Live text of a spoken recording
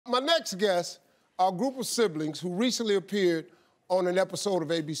My next guests are a group of siblings who recently appeared on an episode of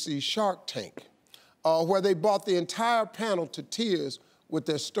ABC's Shark Tank, where they brought the entire panel to tears with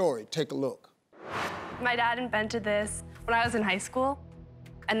their story. Take a look. My dad invented this when I was in high school.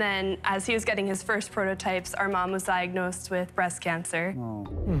 And then as he was getting his first prototypes, our mom was diagnosed with breast cancer. Oh.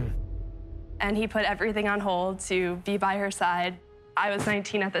 And he put everything on hold to be by her side. I was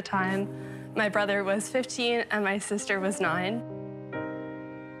 19 at the time. My brother was 15 and my sister was 9.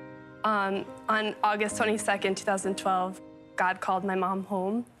 On August 22nd, 2012, God called my mom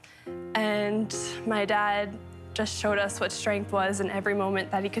home. And my dad just showed us what strength was in every moment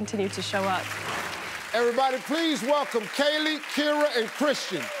that he continued to show up. Everybody, please welcome Kaylee, Kira, and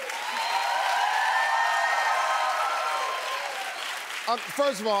Christian.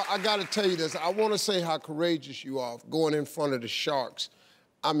 First of all, I gotta tell you this. I wanna say how courageous you are going in front of the Sharks.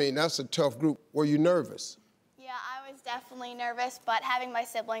 I mean, that's a tough group. Were you nervous? Yeah, I was definitely nervous, but having my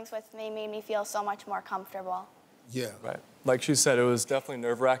siblings with me made me feel so much more comfortable. Yeah. Right. Like she said, it was definitely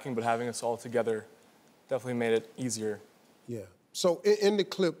nerve-wracking, but having us all together definitely made it easier. Yeah. So in the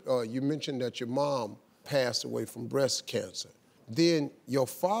clip, you mentioned that your mom passed away from breast cancer. Then your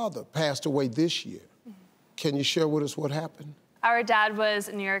father passed away this year. Can you share with us what happened? Our dad was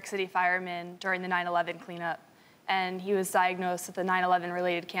a New York City fireman during the 9/11 cleanup, and he was diagnosed with a 9/11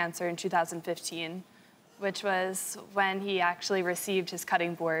 related cancer in 2015, which was when he actually received his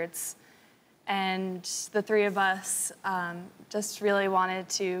cutting boards. And the three of us just really wanted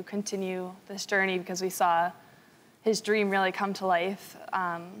to continue this journey because we saw his dream really come to life.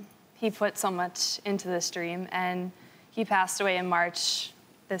 He put so much into this dream, and he passed away in March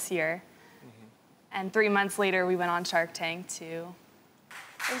this year. And 3 months later, we went on Shark Tank to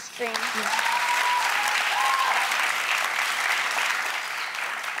His dream.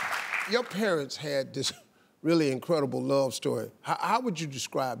 Your parents had this really incredible love story. How would you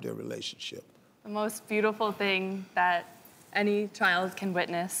describe their relationship? the most beautiful thing that any child can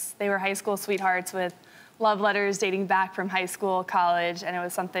witness. They were high school sweethearts with love letters dating back from high school, college, and it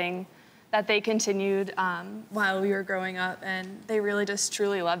was something that they continued while we were growing up, and they really just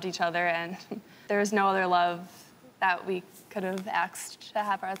truly loved each other, and there was no other love that we could have asked to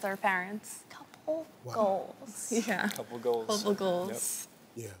have as our parents. Couple goals. Yeah. Couple goals. Couple goals.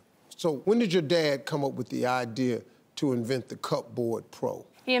 Yep. Yeah. So when did your dad come up with the idea to invent the Cupboard Pro?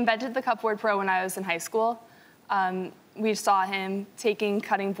 He invented the Cupboard Pro when I was in high school. We saw him taking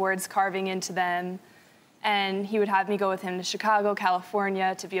cutting boards, carving into them, and he would have me go with him to Chicago,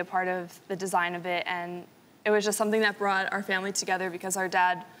 California to be a part of the design of it. And it was just something that brought our family together because our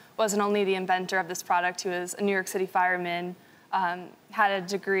dad wasn't only the inventor of this product, he was a New York City fireman, had a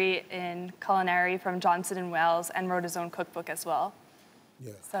degree in culinary from Johnson & Wales, and wrote his own cookbook as well.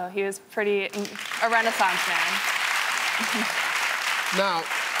 Yeah. So he was a Renaissance man. Now,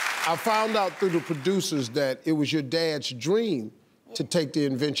 I found out through the producers that it was your dad's dream to take the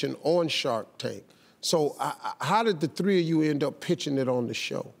invention on Shark Tank. So how did the three of you end up pitching it on the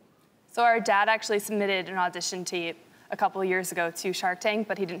show? So our dad actually submitted an audition tape a couple of years ago to Shark Tank,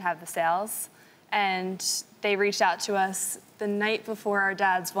 but he didn't have the sales. And they reached out to us the night before our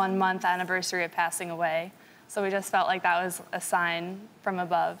dad's 1-month anniversary of passing away. So we just felt like that was a sign from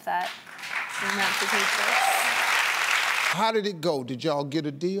above that we meant to take this. How did it go? Did y'all get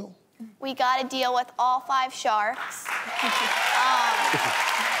a deal? We got a deal with all 5 sharks.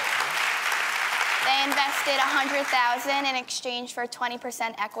 They invested $100,000 in exchange for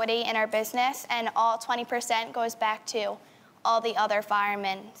 20% equity in our business, and all 20% goes back to all the other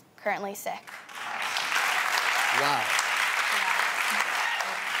firemen currently sick. Wow.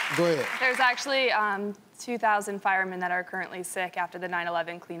 Go ahead. There's actually 2,000 firemen that are currently sick after the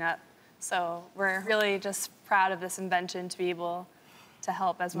 9/11 cleanup. So we're really just proud of this invention to be able to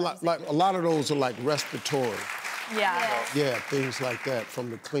help as much as Like a lot of those are like respiratory. Yeah. Yeah, things like that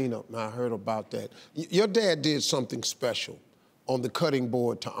from the cleanup. Now, I heard about that. Your dad did something special on the cutting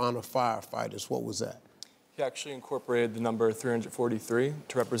board to honor firefighters. What was that? He actually incorporated the number 343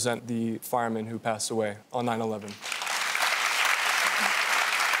 to represent the firemen who passed away on 9/11.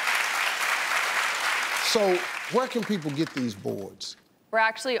 So where can people get these boards? We're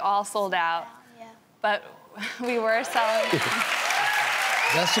actually all sold out, Yeah. but we were selling.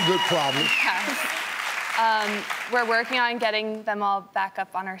 That's a good problem. We're working on getting them all back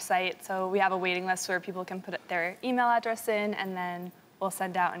up on our site, so we have a waiting list where people can put their email address in, and then we'll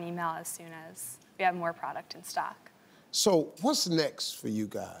send out an email as soon as we have more product in stock. So what's next for you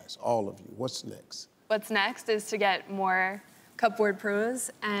guys, all of you? What's next? What's next is to get more Cupboard Pros,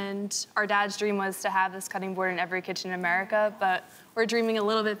 and our dad's dream was to have this cutting board in every kitchen in America, but we're dreaming a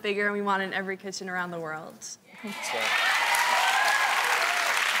little bit bigger, and we want it in every kitchen around the world. That's right.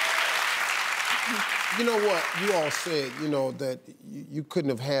 You know what? You all said, you know, that you couldn't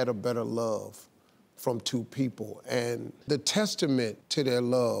have had a better love from two people. And the testament to their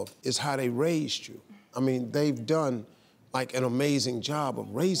love is how they raised you. I mean, they've done like an amazing job of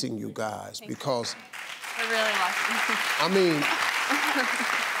raising you guys because... We're really lucky. I mean,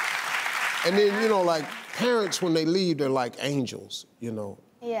 and then, you know, like parents, when they leave, they're like angels, you know.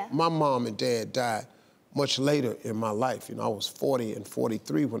 Yeah. My mom and dad died much later in my life. You know, I was 40 and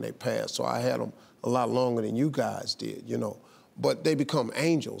 43 when they passed, so I had them a lot longer than you guys did, you know. But they become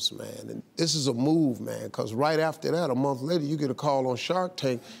angels, man. And this is a move, man, because right after that, a month later, you get a call on Shark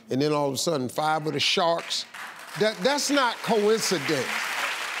Tank, and then all of a sudden, 5 of the sharks. That's not coincidence.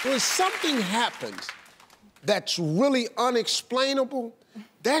 When something happens that's really unexplainable,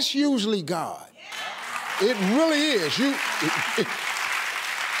 that's usually God. It really is.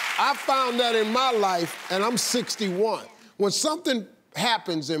 I found that in my life, and I'm 61. When something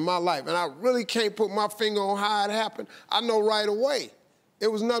happens in my life, and I really can't put my finger on how it happened, I know right away. It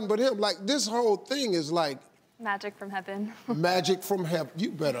was nothing but him. Like, this whole thing is like... Magic from heaven. Magic from heaven.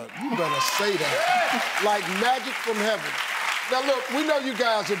 You better say that. Like magic from heaven. Now, look, we know you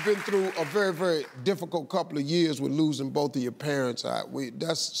guys have been through a very, very difficult couple of years with losing both of your parents.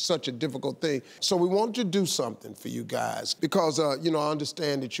 That's such a difficult thing. So we want to do something for you guys because, you know, I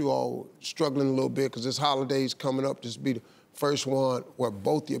understand that you all struggling a little bit because this holiday's coming up. This will be the first one where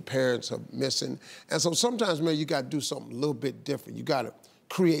both your parents are missing. And so sometimes, man, you got to do something a little bit different. You got to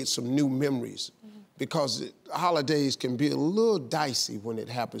create some new memories because holidays can be a little dicey when it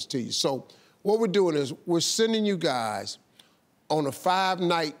happens to you. So what we're doing is we're sending you guys on a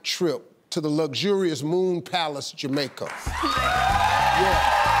 5-night trip to the luxurious Moon Palace, Jamaica. Yeah.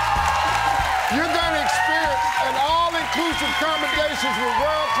 You're gonna experience an all-inclusive accommodations with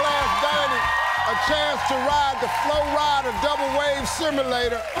world-class dining, a chance to ride the flow ride, a double wave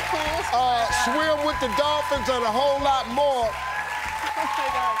simulator, swim with the dolphins, and a whole lot more. Oh my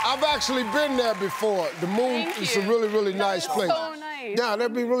God. I've actually been there before. The Moon is a really, really nice place. So nice. Yeah,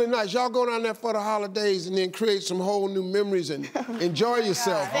 that'd be really nice. Y'all go down there for the holidays and then create some whole new memories and enjoy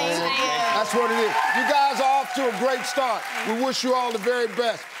yourself, man. That's what it is. You guys are off to a great start. We wish you all the very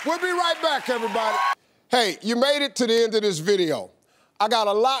best. We'll be right back, everybody. Hey, you made it to the end of this video. I got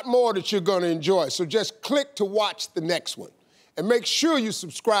a lot more that you're gonna enjoy, so just click to watch the next one. And make sure you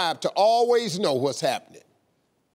subscribe to always know what's happening.